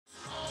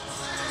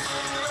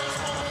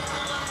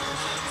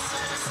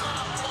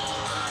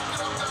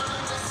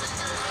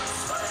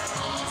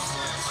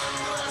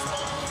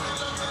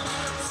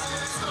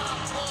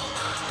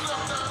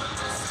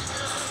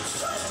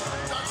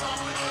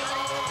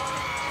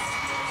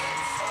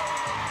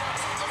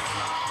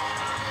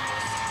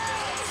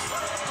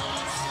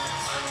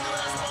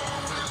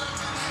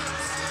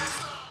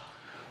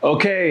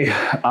Okay,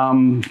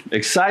 I'm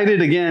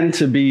excited again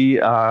to be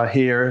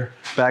here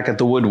back at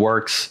the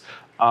Woodworks.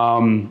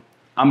 I'm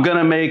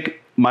gonna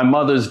make my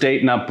mother's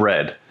date nut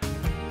bread.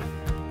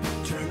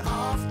 Turn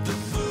off the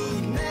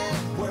Food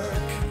Network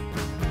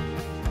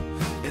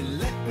and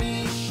let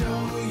me show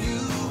you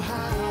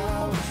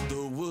how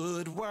the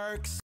wood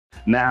works.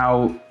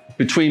 Now,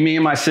 between me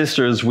and my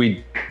sisters,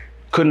 we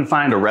couldn't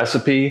find a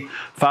recipe.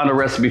 Found a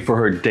recipe for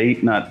her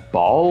date nut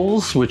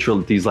balls, which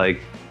were these like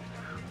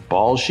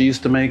balls she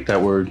used to make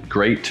that were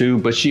great too,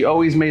 but she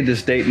always made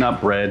this date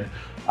nut bread.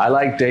 I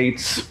like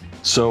dates,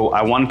 so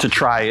I wanted to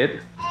try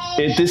it.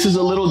 This is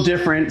a little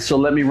different, so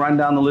let me run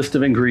down the list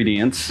of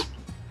ingredients.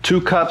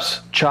 2 cups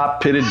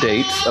chopped pitted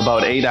dates,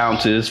 about 8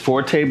 ounces,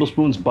 4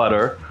 tablespoons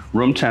butter,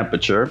 room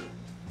temperature,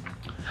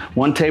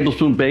 1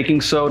 tablespoon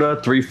baking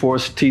soda,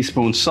 3/4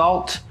 teaspoon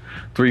salt,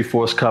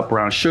 3/4 cup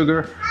brown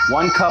sugar,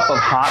 1 cup of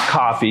hot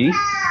coffee,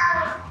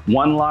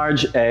 1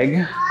 large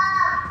egg,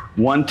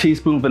 1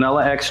 teaspoon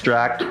vanilla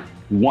extract,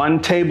 1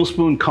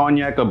 tablespoon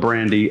cognac or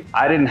brandy.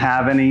 I didn't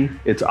have any,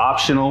 it's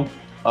optional,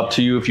 up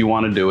to you if you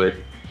want to do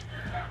it.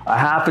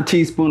 1/2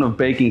 teaspoon of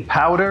baking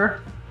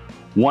powder,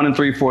 1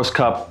 3/4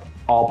 cup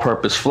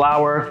all-purpose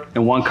flour,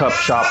 and 1 cup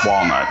chopped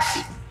walnuts.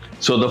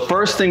 So the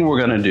first thing we're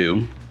gonna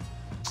do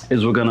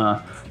is we're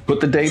gonna put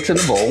the dates in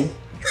a bowl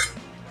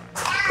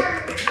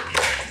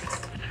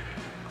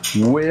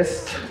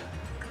with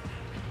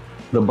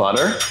the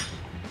butter,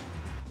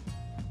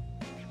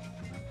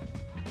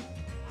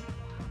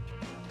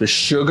 the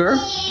sugar,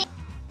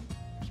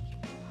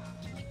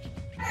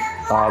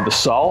 the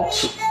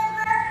salt,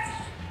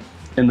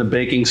 and the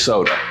baking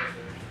soda.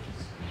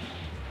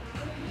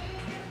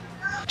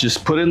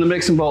 Just put it in the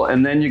mixing bowl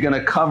and then you're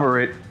gonna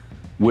cover it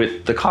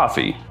with the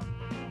coffee.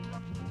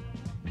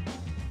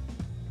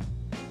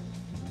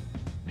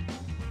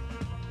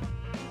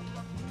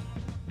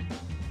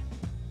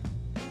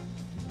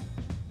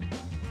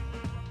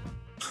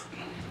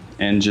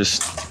 And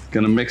just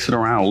gonna mix it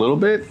around a little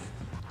bit.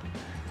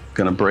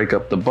 Gonna break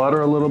up the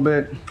butter a little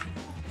bit.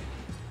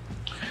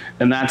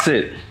 And that's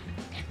it.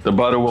 The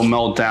butter will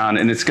melt down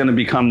and it's gonna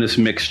become this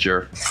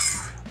mixture.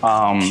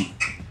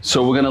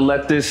 So we're gonna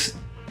let this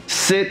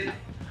sit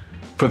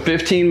for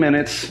 15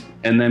 minutes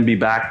and then be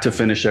back to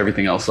finish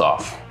everything else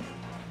off.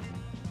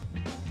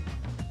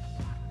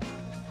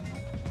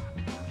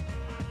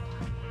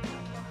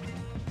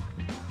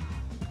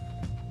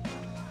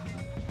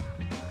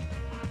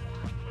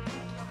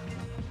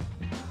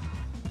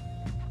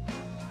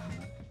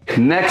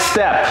 Next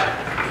step,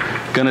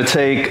 gonna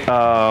take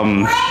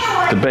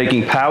the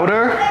baking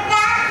powder,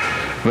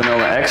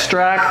 vanilla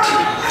extract,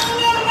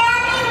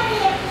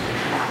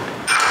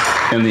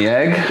 and the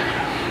egg.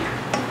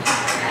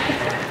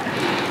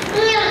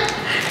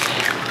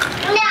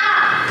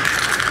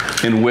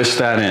 And whisk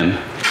that in.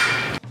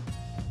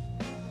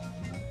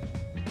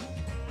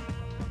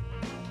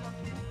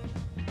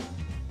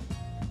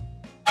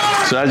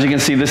 So as you can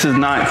see, this is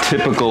not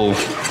typical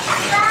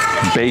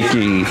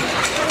baking.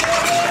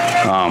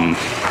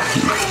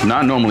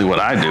 Not normally what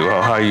I do,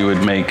 or how you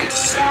would make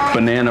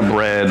banana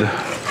bread.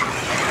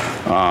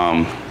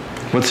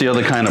 What's the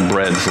other kind of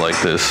breads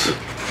like this?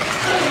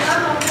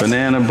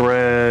 Banana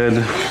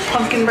bread.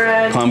 Pumpkin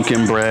bread.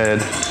 Pumpkin bread.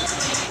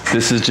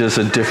 This is just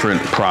a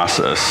different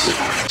process.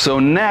 So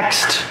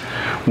next,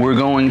 we're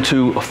going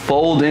to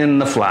fold in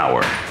the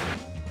flour.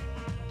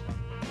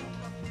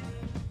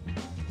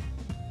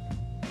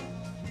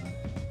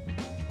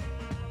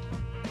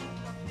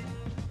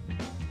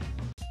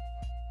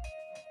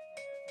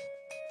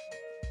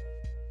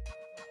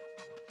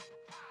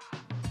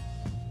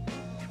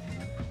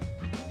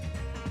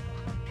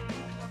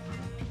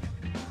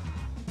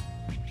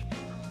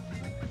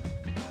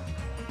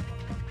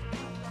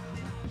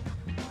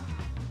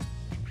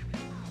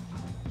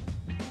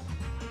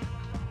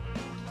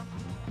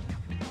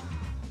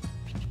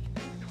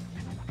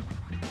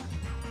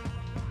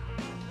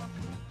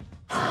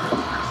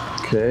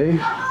 Okay,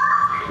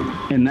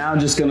 and now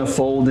just gonna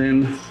fold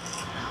in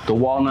the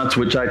walnuts,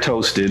 which I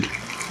toasted.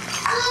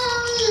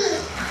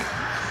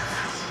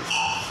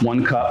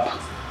 1 cup.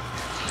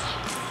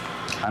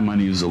 I might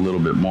use a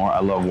little bit more. I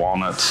love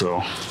walnuts,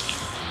 so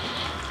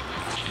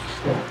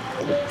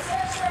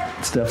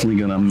it's definitely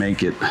gonna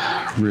make it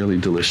really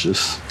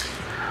delicious.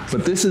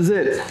 But this is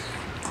it.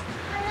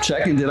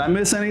 Checking, did I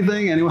miss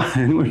anything?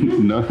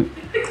 Anyone? No.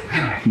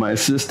 My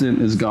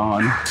assistant is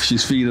gone.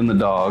 She's feeding the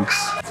dogs.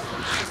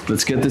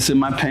 Let's get this in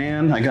my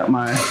pan. I got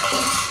my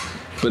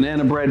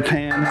banana bread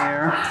pan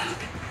here.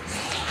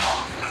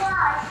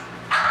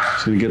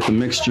 Just gonna get the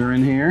mixture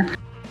in here.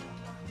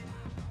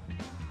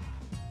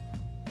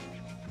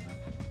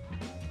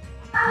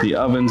 The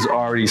oven's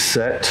already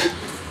set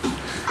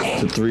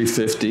to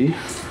 350,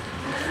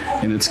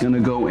 and it's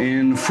gonna go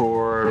in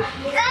for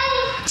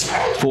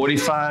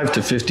 45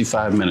 to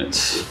 55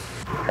 minutes.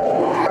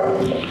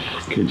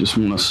 Okay, just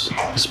wanna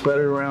spread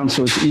it around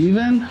so it's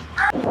even.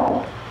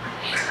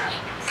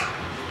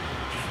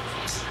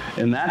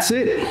 And that's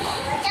it.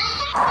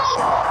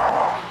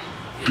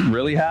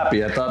 Really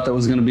happy. I thought that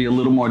was gonna be a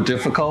little more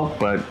difficult,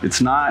 but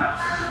it's not.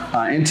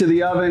 Into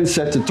the oven,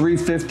 set to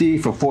 350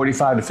 for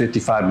 45 to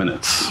 55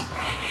 minutes.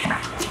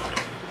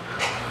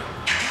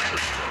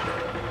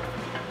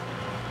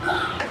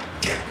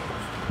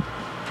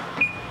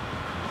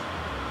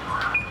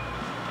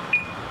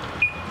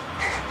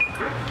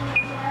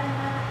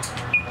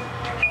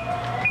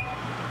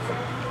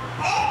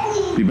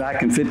 Be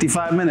back in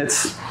 55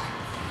 minutes.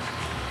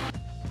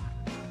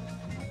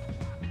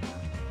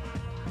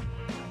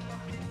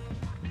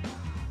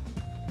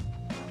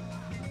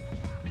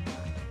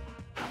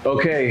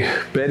 Okay,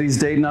 Betty's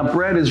date nut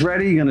bread is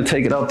ready. You're gonna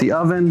take it out the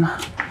oven.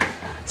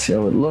 See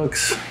how it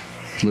looks.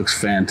 Looks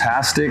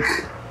fantastic.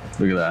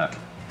 Look at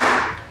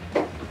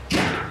that.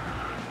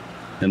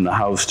 And the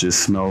house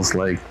just smells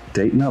like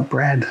date nut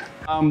bread.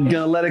 I'm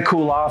gonna let it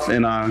cool off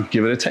and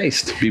give it a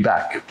taste. Be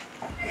back.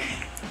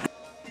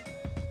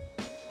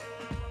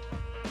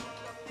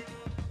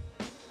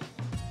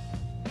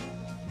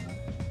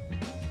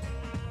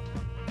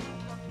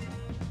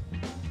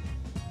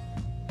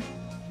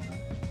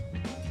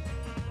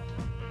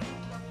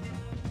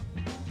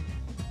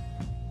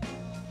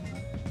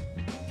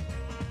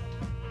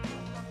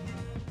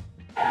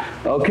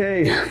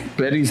 Okay,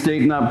 Betty's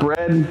date nut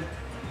bread.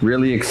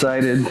 Really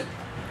excited.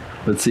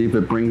 Let's see if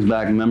it brings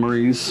back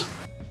memories.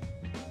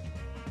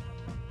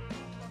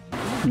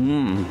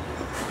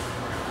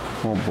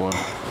 Oh boy.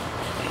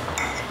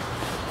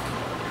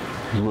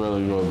 It's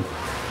really good.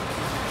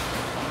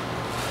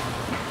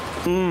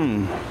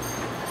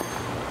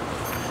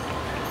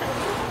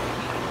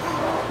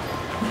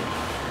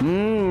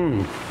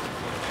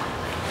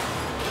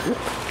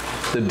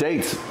 The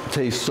dates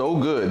taste so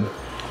good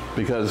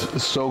because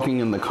soaking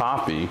in the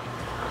coffee,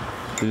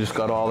 you just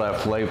got all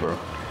that flavor.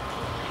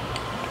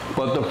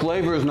 But the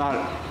flavor is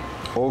not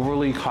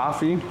overly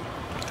coffee.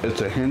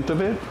 It's a hint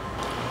of it.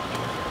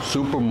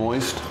 Super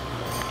moist,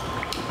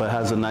 but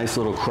has a nice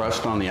little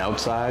crust on the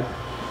outside.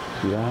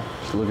 See that?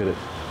 Just look at it.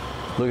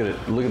 Look at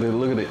it, look at it,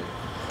 look at it.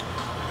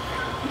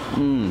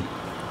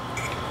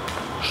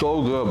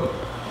 So good.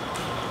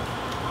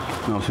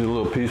 Now see the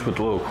little piece with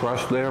the little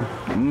crust there?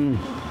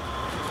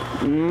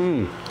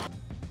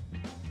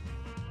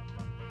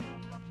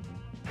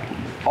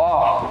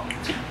 Oh,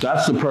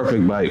 that's the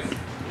perfect bite.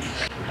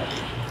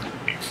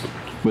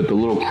 With the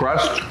little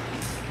crust,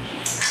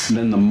 and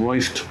then the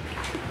moist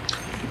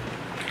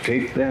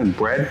cake there and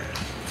bread.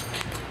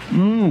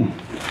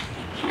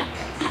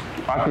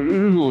 I could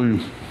easily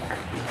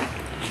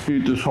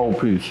eat this whole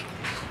piece.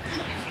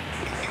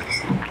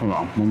 Hold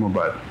on, one more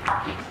bite.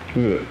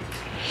 Look at it.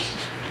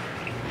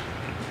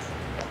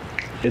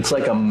 It's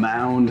like a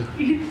mound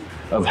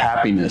of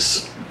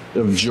happiness,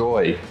 of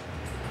joy.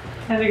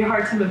 Having a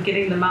hard time of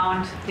getting the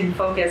mound in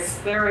focus.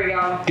 There we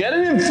go. Get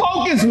it in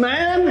focus,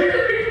 man!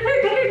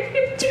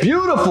 It's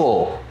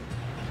beautiful.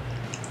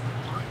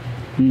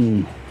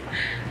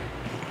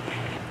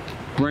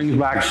 Brings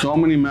back so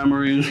many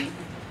memories.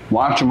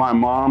 Watching my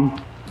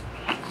mom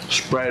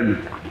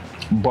spread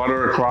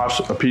butter across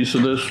a piece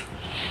of this,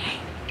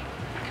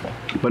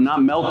 but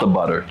not melt the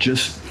butter,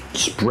 just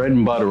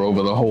spreading butter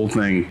over the whole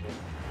thing.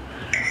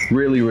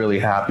 Really, really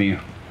happy.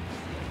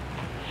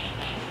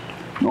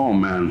 Oh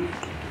man.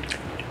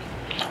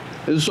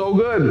 It's so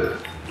good.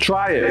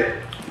 Try it.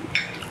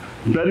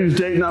 Betty's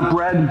date nut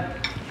bread.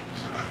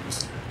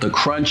 The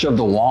crunch of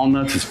the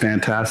walnuts is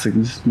fantastic.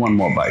 Just one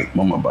more bite,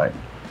 one more bite.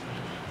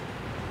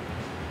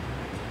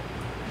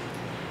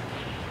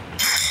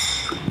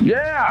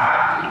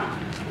 Yeah!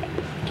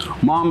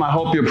 Mom, I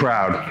hope you're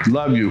proud.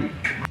 Love you.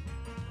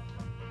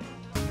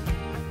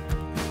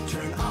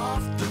 Turn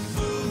off the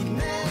Food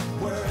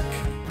Network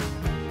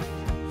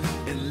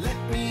and let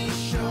me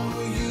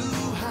show you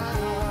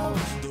how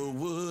the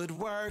wood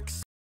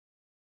works.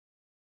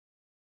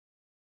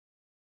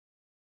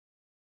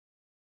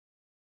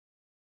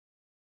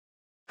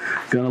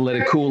 Gonna let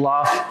it cool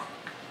off.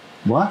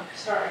 What?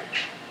 Sorry.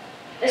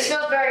 It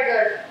smells very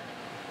good.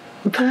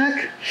 What the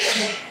heck?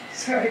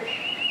 Sorry.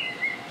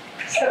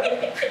 Sorry.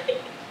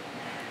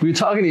 Were you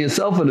talking to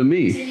yourself or to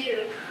me? To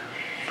you.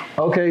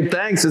 Okay,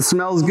 thanks. It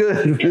smells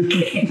good.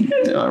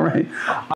 All right.